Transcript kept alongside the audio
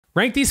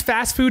Rank these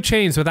fast food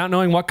chains without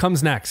knowing what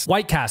comes next.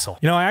 White Castle.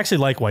 You know, I actually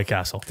like White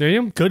Castle. Do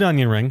you? Good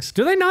onion rings.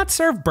 Do they not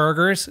serve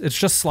burgers? It's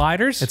just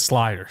sliders? It's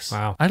sliders.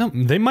 Wow.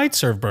 They might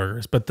serve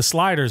burgers, but the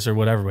sliders are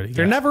what everybody gets.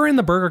 They're never in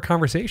the burger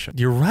conversation.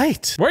 You're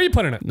right. Where are you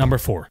putting it? Number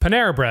 4.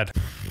 Panera Bread.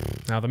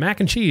 Now, the mac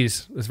and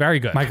cheese is very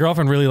good. My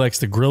girlfriend really likes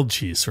the grilled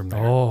cheese from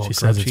there. Oh, she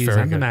says it's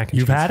very and the good. mac and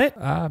You've cheese. had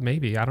it?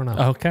 Maybe. I don't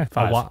know. Okay.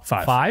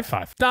 Five.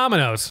 Five?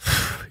 Domino's.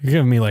 You're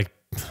giving me like...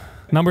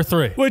 Number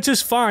 3, which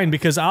is fine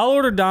because I'll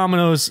order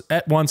Domino's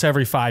at once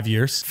every 5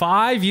 years.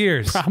 5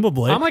 years.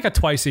 Probably. I'm like a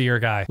twice-a-year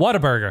guy.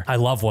 Whataburger. I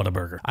love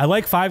Whataburger. I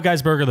like Five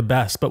Guys Burger the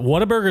best, but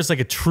Whataburger is like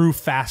a true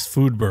fast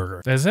food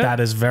burger. Is it? That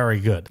is very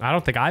good. I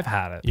don't think I've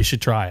had it. You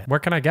should try it. Where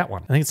can I get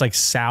one? I think it's like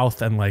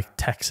South and like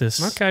Texas.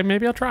 Okay,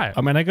 maybe I'll try it.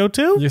 I'm gonna go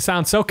too. You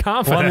sound so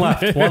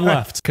confident. One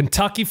left.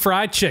 Kentucky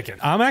Fried Chicken.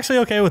 I'm actually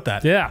okay with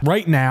that. Yeah.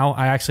 Right now,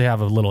 I actually have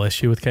a little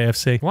issue with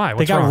KFC. Why? They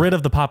What's got wrong? rid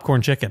of the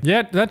popcorn chicken.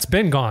 Yeah, that's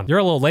been gone. You're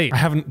a little late. I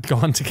haven't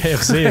gone to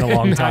KFC in a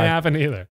long time. I haven't either.